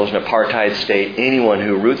Israel is an apartheid state. Anyone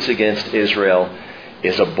who roots against Israel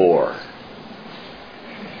is a boar.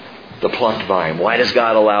 The plucked vine. Why does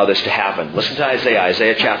God allow this to happen? Listen to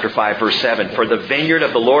Isaiah chapter 5, verse 7. For the vineyard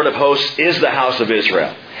of the Lord of hosts is the house of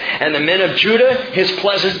Israel, and the men of Judah his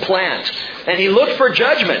pleasant plant. And he looked for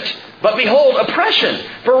judgment, but behold, oppression,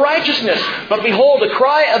 for righteousness, but behold, a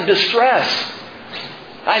cry of distress.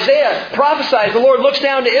 Isaiah prophesies, the Lord looks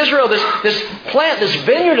down to Israel, this plant, this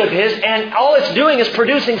vineyard of his, and all it's doing is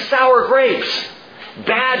producing sour grapes,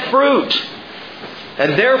 bad fruit.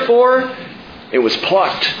 And therefore, it was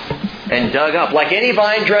plucked and dug up. Like any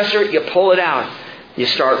vine dresser, you pull it out. You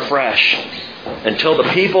start fresh. Until the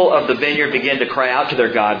people of the vineyard begin to cry out to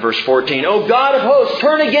their God. Verse 14, O God of hosts,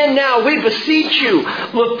 turn again now, we beseech you.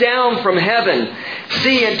 Look down from heaven.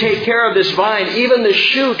 See and take care of this vine, even the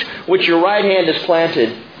shoot which your right hand has planted.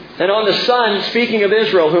 And on the son, speaking of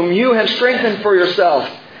Israel, whom you have strengthened for yourself,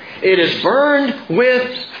 it is burned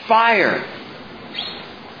with fire.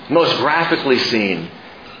 Most graphically seen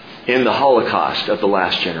in the Holocaust of the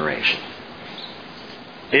last generation.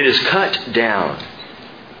 It is cut down.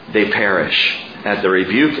 They perish. at the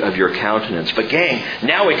rebuke of your countenance. But gang,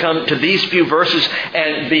 now we come to these few verses,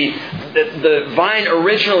 and the vine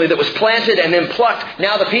originally that was planted and then plucked,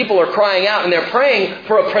 now the people are crying out and they're praying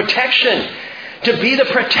for a protection, to be the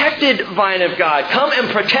protected vine of God. Come and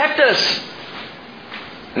protect us.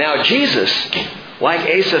 Now Jesus, like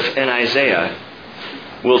Asaph and Isaiah,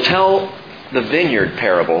 will tell the vineyard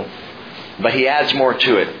parable, but he adds more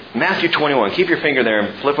to it. Matthew 21. Keep your finger there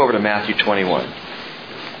and flip over to Matthew 21.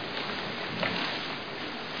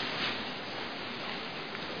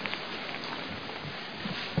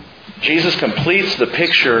 Jesus completes the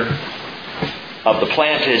picture of the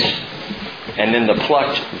planted and then the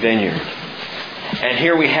plucked vineyard. And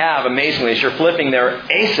here we have, amazingly, as you're flipping there,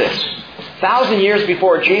 Asaph. 1,000 years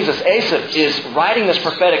before Jesus, Asaph is writing this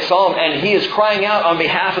prophetic psalm, and he is crying out on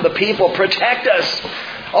behalf of the people, protect us.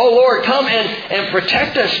 Oh Lord, come and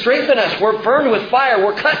protect us, strengthen us. We're burned with fire,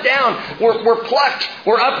 we're cut down, we're plucked,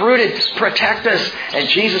 we're uprooted. Protect us. And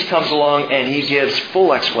Jesus comes along and he gives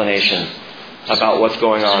full explanation about what's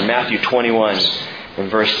going on. Matthew 21 and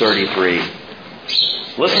verse 33.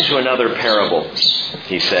 Listen to another parable.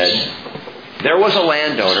 He said, there was a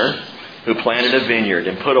landowner who planted a vineyard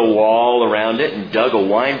and put a wall around it and dug a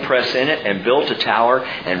wine press in it and built a tower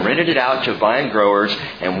and rented it out to vine growers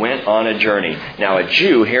and went on a journey. Now a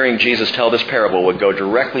Jew, hearing Jesus tell this parable, would go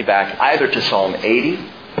directly back either to Psalm 80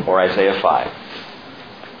 or Isaiah 5.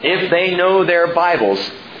 If they know their Bibles,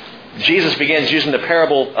 Jesus begins using the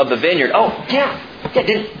parable of the vineyard. Oh, yeah,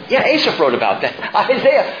 Asaph wrote about that.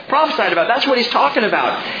 Isaiah prophesied about that. That's what he's talking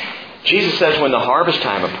about. Jesus says when the harvest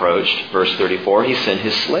time approached, verse 34, he sent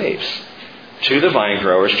his slaves to the vine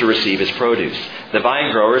growers to receive his produce. The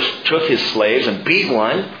vine growers took his slaves and beat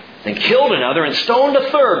one, and killed another, and stoned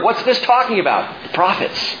a third. What's this talking about? The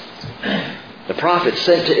prophets. The prophets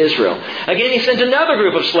sent to Israel. Again, he sent another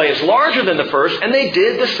group of slaves, larger than the first, and they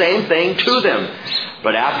did the same thing to them.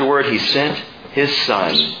 But afterward he sent his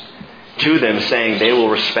son to them, saying, they will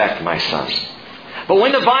respect my son. But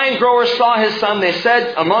when the vine growers saw his son, they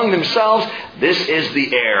said among themselves, this is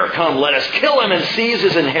the heir. Come, let us kill him and seize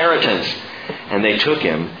his inheritance. And they took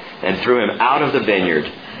him and threw him out of the vineyard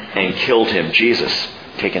and killed him. Jesus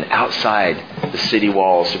taken outside the city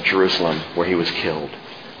walls of Jerusalem where he was killed.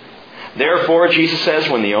 Therefore, Jesus says,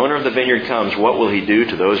 when the owner of the vineyard comes, what will he do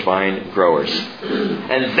to those vine growers?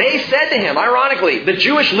 And they said to him, ironically, the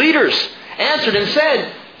Jewish leaders answered and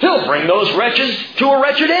said, he'll bring those wretches to a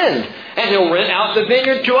wretched end, and he'll rent out the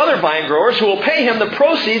vineyard to other vine growers who will pay him the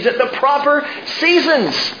proceeds at the proper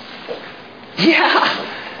seasons.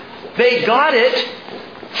 Yeah, they got it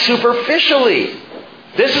superficially.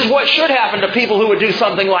 This is what should happen to people who would do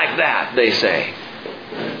something like that, they say.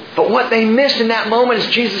 But what they missed in that moment is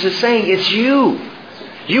Jesus is saying, it's you.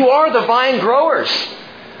 You are the vine growers.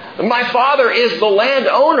 My Father is the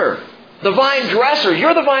landowner, the vine dresser.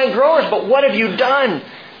 You're the vine growers, but what have you done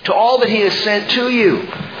to all that He has sent to you?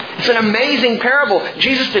 It's an amazing parable.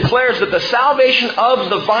 Jesus declares that the salvation of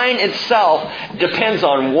the vine itself depends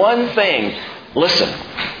on one thing. Listen,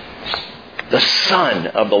 the son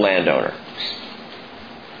of the landowner.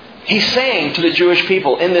 He's saying to the Jewish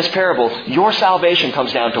people in this parable, your salvation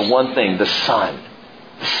comes down to one thing, the Son.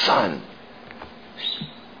 The Son.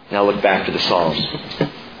 Now look back to the Psalm.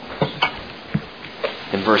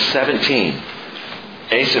 In verse 17,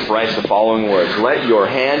 Asaph writes the following words, let your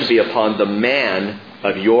hand be upon the man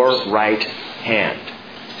of your right hand.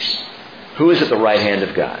 Who is at the right hand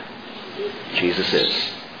of God? Jesus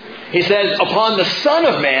is. He says, upon the Son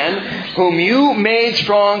of Man, whom you made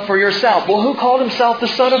strong for yourself. Well, who called himself the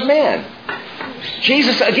Son of Man?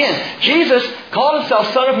 Jesus, again, Jesus called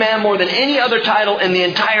himself Son of Man more than any other title in the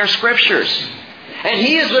entire Scriptures. And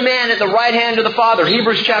He is the man at the right hand of the Father.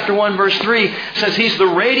 Hebrews chapter 1 verse 3 says He's the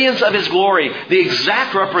radiance of His glory, the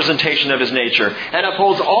exact representation of His nature, and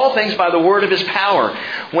upholds all things by the word of His power.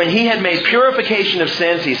 When He had made purification of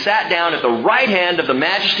sins, He sat down at the right hand of the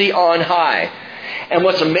Majesty on high. And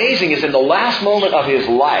what's amazing is in the last moment of his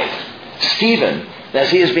life, Stephen, as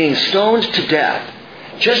he is being stoned to death,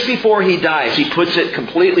 just before he dies, he puts it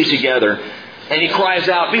completely together and he cries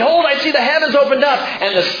out, behold, I see the heavens opened up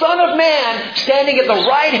and the Son of Man standing at the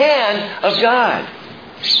right hand of God.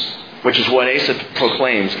 Which is what Asaph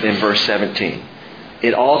proclaims in verse 17.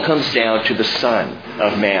 It all comes down to the Son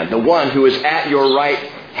of Man, the one who is at your right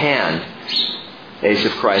hand.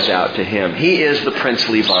 Asaph cries out to Him. He is the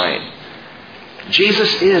princely vine.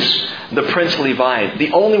 Jesus is the princely vine,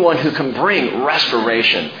 the only one who can bring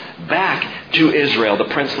restoration back to Israel, the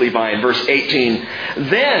princely vine. Verse 18,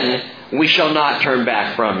 then we shall not turn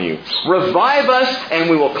back from you. Revive us and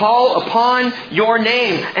we will call upon your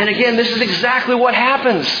name. And again, this is exactly what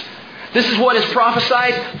happens. This is what is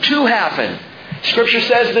prophesied to happen. Scripture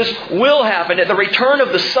says this will happen at the return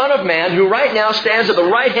of the Son of Man, who right now stands at the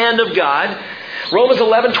right hand of God. Romans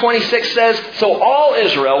 11:26 says, so all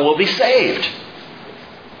Israel will be saved.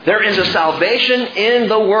 There is a salvation in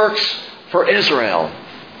the works for Israel.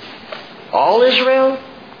 All Israel?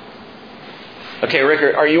 Okay,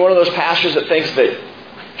 Rick, are you one of those pastors that thinks that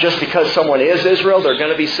just because someone is Israel, they're going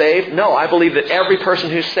to be saved? No, I believe that every person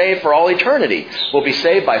who's saved for all eternity will be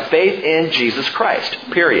saved by faith in Jesus Christ.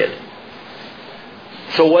 Period.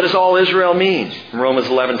 So what does all Israel mean? In Romans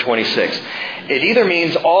 11:26. It either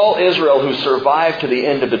means all Israel who survived to the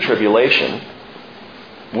end of the tribulation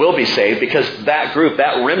will be saved, because that group,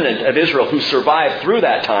 that remnant of Israel who survived through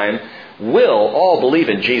that time, will all believe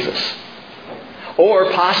in Jesus.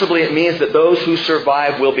 Or possibly it means that those who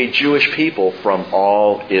survive will be Jewish people from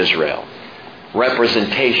all Israel.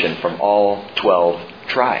 Representation from all 12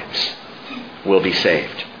 tribes will be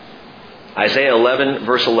saved. Isaiah 11,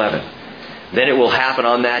 verse 11. Then it will happen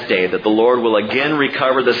on that day that the Lord will again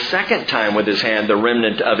recover the second time with His hand the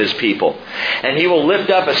remnant of His people. And He will lift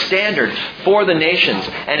up a standard for the nations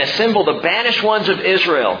and assemble the banished ones of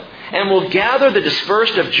Israel, and will gather the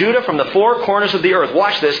dispersed of Judah from the four corners of the earth.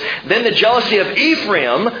 Watch this. Then the jealousy of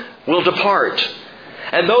Ephraim will depart,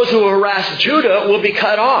 and those who harass Judah will be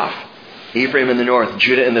cut off. Ephraim in the north,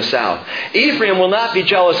 Judah in the south. Ephraim will not be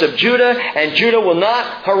jealous of Judah, and Judah will not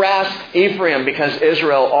harass Ephraim, because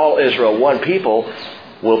Israel, all Israel, one people,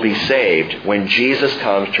 will be saved when Jesus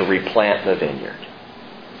comes to replant the vineyard.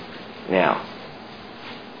 Now,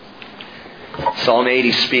 Psalm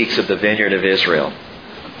 80 speaks of the vineyard of Israel.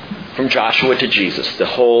 From Joshua to Jesus, the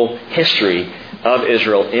whole history of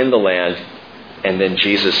Israel in the land, and then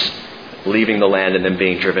Jesus leaving the land and then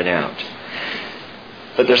being driven out.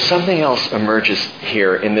 But there's something else emerges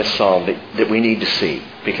here in this psalm that we need to see,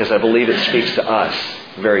 because I believe it speaks to us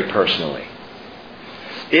very personally.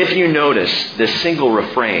 If you notice, this single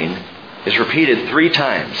refrain is repeated 3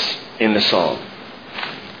 times in the psalm.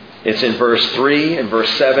 It's in verse 3, in verse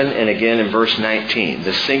 7, and again in verse 19.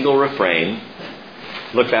 The single refrain.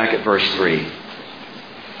 Look back at verse 3.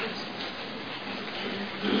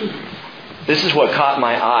 This is what caught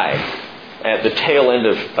my eye at the tail end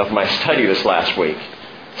of my study this last week.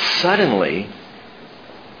 Suddenly,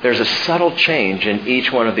 there's a subtle change in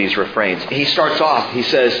each one of these refrains. He starts off, he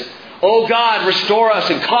says, "O God, restore us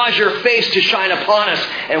and cause your face to shine upon us,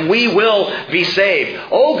 and we will be saved."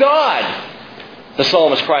 "O God," the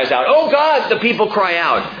psalmist cries out. "O God," the people cry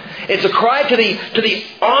out. It's a cry to the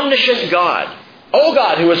omniscient God. O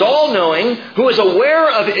God, who is all-knowing, who is aware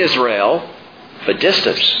of Israel, but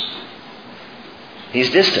distant. He's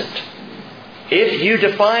distant. If you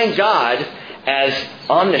define God as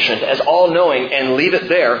omniscient, as all-knowing, and leave it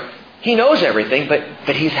there, He knows everything,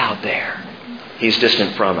 but He's out there. He's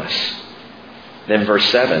distant from us. Then verse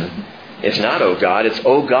 7, it's not O God, it's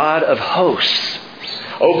O God of hosts.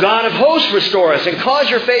 O God of hosts, restore us and cause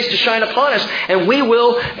your face to shine upon us, and we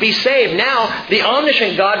will be saved. Now, the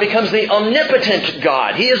omniscient God becomes the omnipotent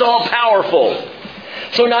God. He is all-powerful.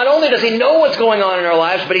 So not only does He know what's going on in our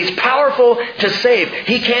lives, but He's powerful to save.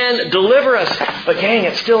 He can deliver us. But gang,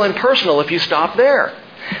 it's still impersonal if you stop there.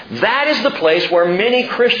 That is the place where many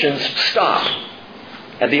Christians stop.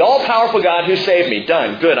 At the all-powerful God who saved me.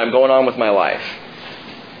 Done. Good. I'm going on with my life.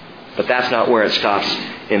 But that's not where it stops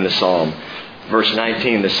in the psalm. Verse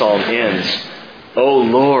 19, the psalm ends, "O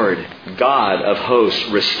Lord, God of hosts,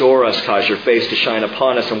 restore us, cause your face to shine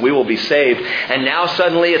upon us, and we will be saved." And now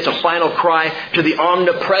suddenly it's a final cry to the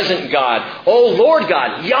omnipresent God. "O Lord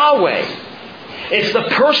God, Yahweh." It's the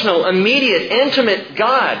personal, immediate, intimate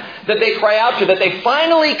God that they cry out to, that they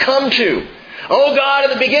finally come to. "Oh God,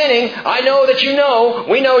 at the beginning, I know that you know.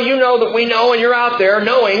 We know you know that we know, and you're out there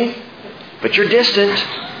knowing, but you're distant.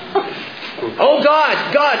 Oh God,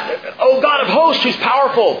 oh God of hosts, who's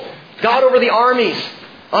powerful, God over the armies,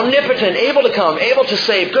 omnipotent, able to come, able to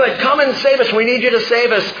save. Good, come and save us. We need you to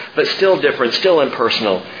save us." But still different, still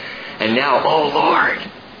impersonal. And now, "Oh Lord,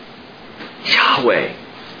 Yahweh."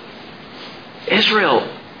 Israel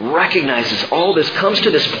recognizes all this, comes to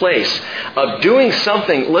this place of doing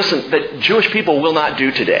something, listen, that Jewish people will not do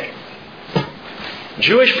today.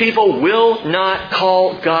 Jewish people will not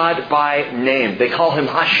call God by name. They call Him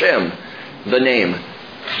Hashem, the name.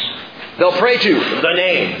 They'll pray to the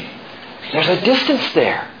name. There's a distance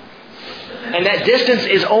there. And that distance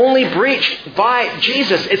is only breached by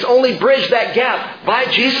Jesus. It's only bridged, that gap, by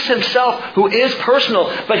Jesus Himself, who is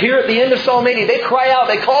personal. But here at the end of Psalm 80, they cry out,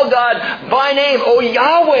 they call God by name. "O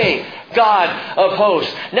Yahweh, God of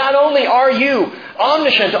hosts." Not only are you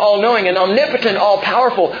omniscient, all-knowing, and omnipotent,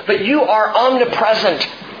 all-powerful, but you are omnipresent.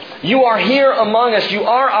 You are here among us. You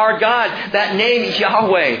are our God. That name,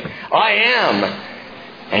 Yahweh, I am.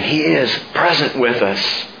 And He is present with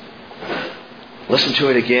us. Listen to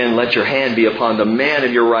it again. Let your hand be upon the man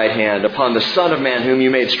of your right hand, upon the Son of Man whom you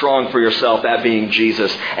made strong for yourself, that being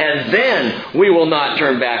Jesus. And then we will not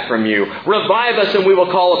turn back from you. Revive us and we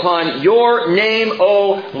will call upon your name,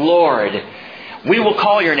 O Lord. We will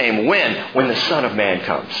call your name. When? When the Son of Man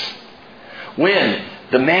comes. When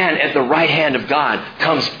the man at the right hand of God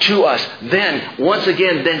comes to us, then, once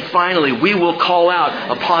again, then finally, we will call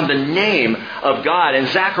out upon the name of God. And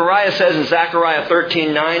Zechariah says in Zechariah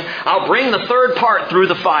 13:9, I'll bring the third part through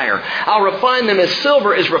the fire. I'll refine them as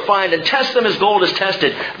silver is refined and test them as gold is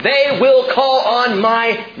tested. They will call on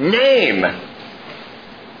my name.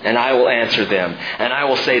 And I will answer them. And I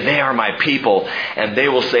will say, they are my people. And they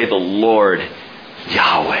will say, the Lord,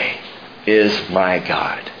 Yahweh, is my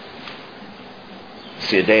God.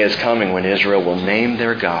 See, a day is coming when Israel will name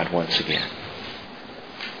their God once again.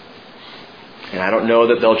 And I don't know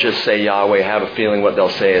that they'll just say Yahweh. I have a feeling what they'll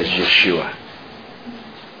say is Yeshua.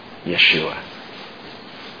 Yeshua.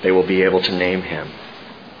 They will be able to name Him.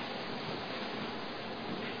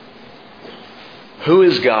 Who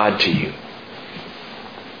is God to you?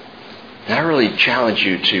 And I really challenge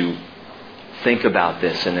you to think about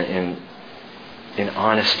this in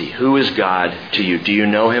honesty. Who is God to you? Do you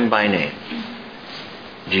know Him by name?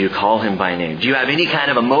 Do you call Him by name? Do you have any kind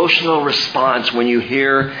of emotional response when you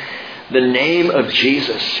hear the name of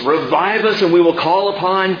Jesus? Revive us and we will call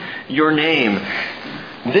upon your name.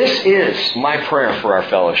 This is my prayer for our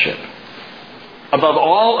fellowship. Above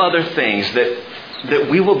all other things, that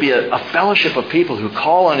we will be a fellowship of people who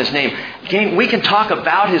call on His name. Again, we can talk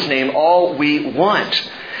about His name all we want.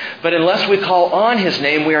 But unless we call on His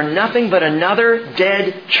name, we are nothing but another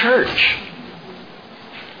dead church.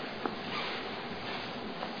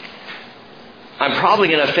 I'm probably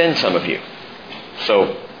going to offend some of you.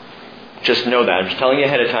 So just know that. I'm just telling you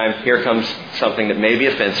ahead of time, here comes something that may be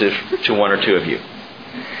offensive to one or two of you.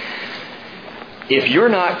 If you're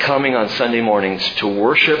not coming on Sunday mornings to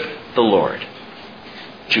worship the Lord,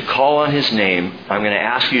 to call on His name, I'm going to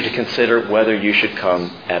ask you to consider whether you should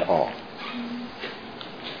come at all.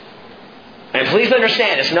 And please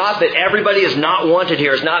understand, it's not that everybody is not wanted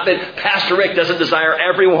here. It's not that Pastor Rick doesn't desire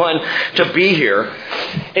everyone to be here.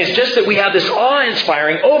 It's just that we have this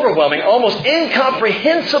awe-inspiring, overwhelming, almost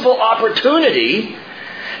incomprehensible opportunity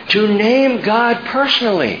to name God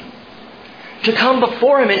personally. To come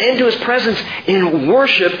before Him and into His presence in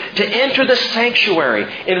worship, to enter the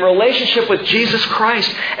sanctuary in relationship with Jesus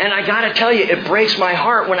Christ. And I got to tell you, it breaks my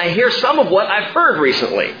heart when I hear some of what I've heard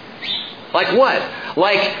recently. Like what?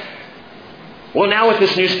 Like, well, now with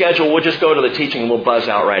this new schedule, we'll just go to the teaching and we'll buzz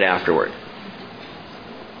out right afterward.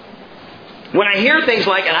 When I hear things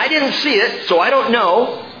like, and I didn't see it, so I don't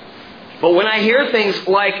know, but when I hear things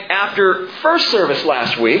like after first service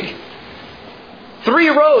last week, 3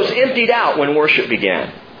 rows emptied out when worship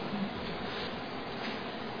began.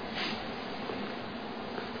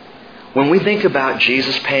 When we think about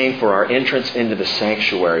Jesus paying for our entrance into the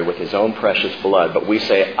sanctuary with His own precious blood, but we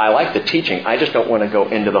say, I like the teaching, I just don't want to go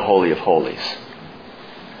into the Holy of Holies.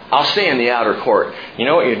 I'll stay in the outer court. You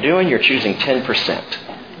know what you're doing? You're choosing 10%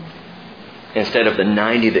 instead of the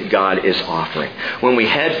 90% that God is offering. When we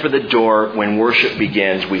head for the door, when worship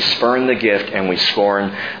begins, we spurn the gift and we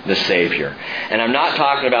scorn the Savior. And I'm not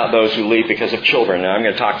talking about those who leave because of children. Now I'm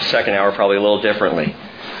going to talk the second hour probably a little differently.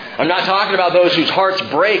 I'm not talking about those whose hearts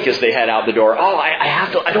break as they head out the door. Oh,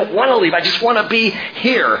 I don't want to leave. I just want to be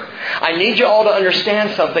here. I need you all to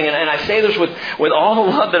understand something. And I say this with all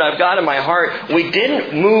the love that I've got in my heart. We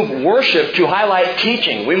didn't move worship to highlight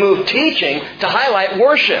teaching. We moved teaching to highlight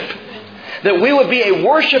worship. That we would be a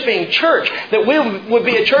worshiping church. That we would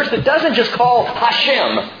be a church that doesn't just call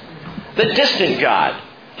Hashem, the distant God,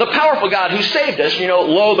 the powerful God who saved us,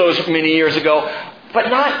 lo those many years ago, but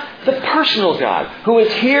not the personal God who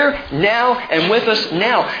is here now and with us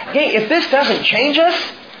now. Hey, if this doesn't change us,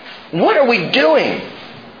 what are we doing?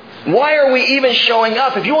 Why are we even showing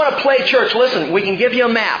up? If you want to play church, listen, we can give you a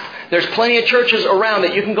map. There's plenty of churches around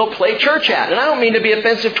that you can go play church at. And I don't mean to be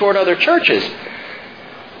offensive toward other churches.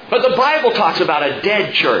 But the Bible talks about a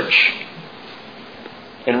dead church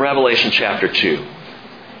in Revelation chapter 2.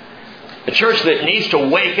 A church that needs to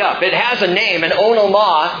wake up. It has a name, an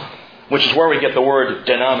onoma, which is where we get the word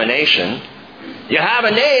denomination. You have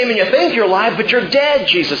a name and you think you're alive, but you're dead,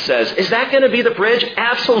 Jesus says. Is that going to be the bridge?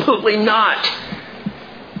 Absolutely not.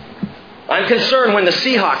 I'm concerned when the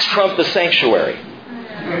Seahawks trump the sanctuary.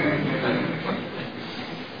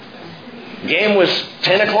 Game was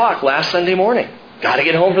 10 o'clock last Sunday morning. Got to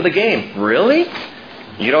get home for the game. Really?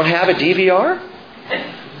 You don't have a DVR?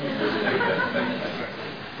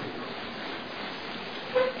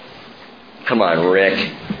 come on,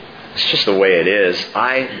 Rick. It's just the way it is.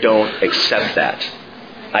 I don't accept that.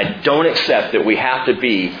 I don't accept that we have to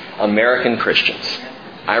be American Christians.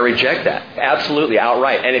 I reject that. Absolutely,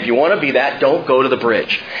 outright. And if you want to be that, don't go to the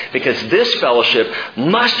bridge. Because this fellowship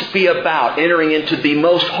must be about entering into the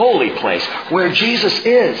most holy place where Jesus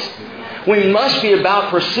is. We must be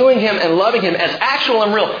about pursuing Him and loving Him as actual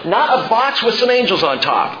and real. Not a box with some angels on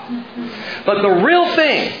top. But the real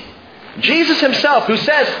thing. Jesus Himself, who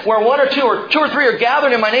says, where one or two or three are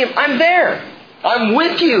gathered in my name, I'm there. I'm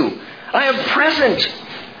with you. I am present.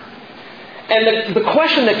 And the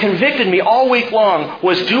question that convicted me all week long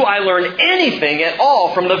was, do I learn anything at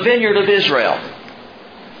all from the Vineyard of Israel?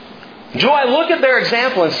 Do I look at their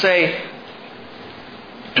example and say,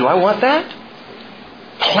 do I want that?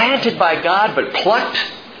 Planted by God but plucked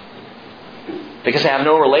because I have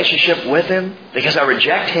no relationship with Him, because I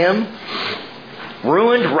reject Him,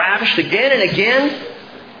 ruined, ravished again and again.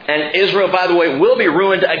 And Israel, by the way, will be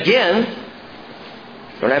ruined again.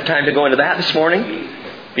 Don't have time to go into that this morning.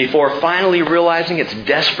 Before finally realizing its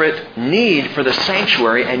desperate need for the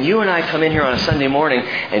sanctuary. And you and I come in here on a Sunday morning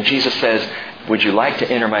and Jesus says, would you like to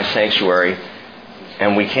enter my sanctuary?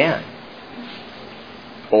 And we can.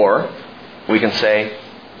 Or we can say,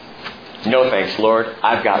 no thanks, Lord.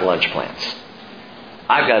 I've got lunch plans.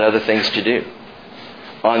 I've got other things to do.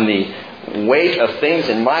 On the weight of things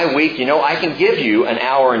in my week, I can give you an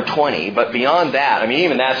hour and 20, but beyond that,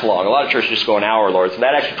 even that's long. A lot of churches just go an hour, Lord. So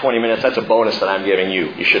that extra 20 minutes, that's a bonus that I'm giving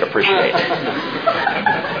you. You should appreciate.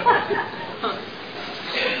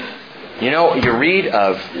 You read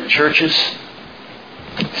of churches,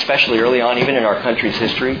 especially early on, even in our country's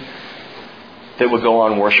history, that would go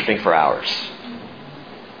on worshiping for hours.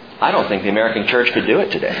 I don't think the American church could do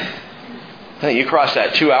it today. I think you cross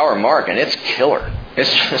that 2-hour mark and it's killer. It's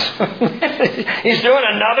just, he's doing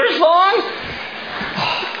another song?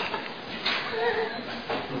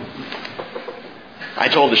 I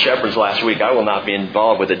told the shepherds last week, I will not be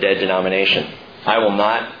involved with a dead denomination. I will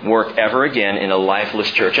not work ever again in a lifeless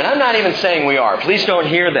church. And I'm not even saying we are. Please don't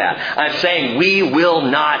hear that. I'm saying we will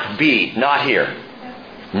not be. Not here.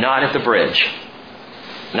 Not at the bridge.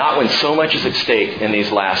 Not when so much is at stake in these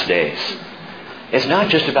last days. It's not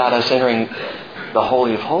just about us entering the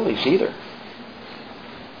Holy of Holies either.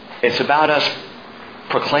 It's about us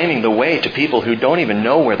proclaiming the way to people who don't even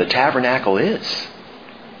know where the tabernacle is.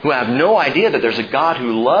 Who have no idea that there's a God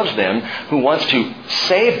who loves them, who wants to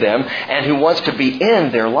save them, and who wants to be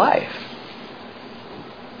in their life.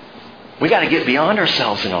 We got to get beyond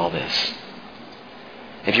ourselves in all this.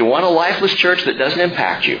 If you want a lifeless church that doesn't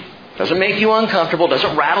impact you, doesn't make you uncomfortable,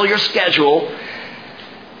 doesn't rattle your schedule,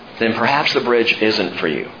 then perhaps the bridge isn't for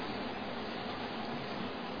you.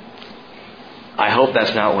 I hope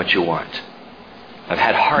that's not what you want. I've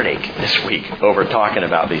had heartache this week over talking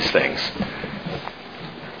about these things.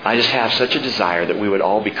 I just have such a desire that we would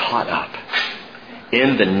all be caught up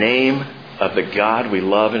in the name of the God we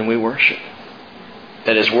love and we worship.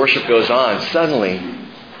 That as worship goes on, suddenly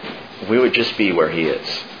we would just be where He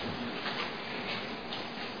is.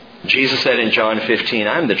 Jesus said in John 15,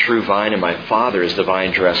 I'm the true vine and my Father is the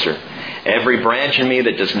vine dresser. Every branch in me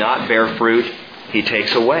that does not bear fruit, He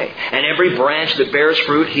takes away. And every branch that bears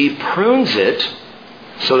fruit, He prunes it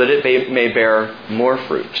so that it may bear more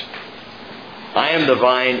fruit. I am the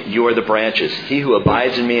vine, you are the branches. He who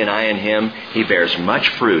abides in me and I in him, he bears much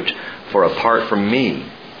fruit. For apart from me,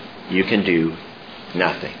 you can do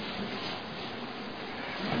nothing.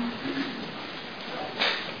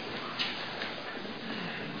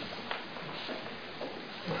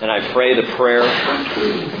 And I pray the prayer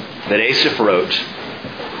that Asaph wrote.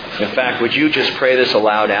 In fact, would you just pray this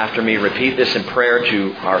aloud after me? Repeat this in prayer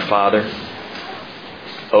to our Father.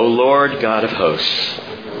 O Lord God of hosts,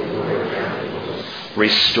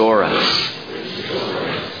 restore us.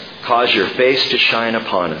 Cause your face to shine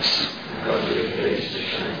upon us.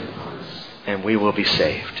 And we will be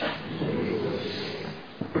saved.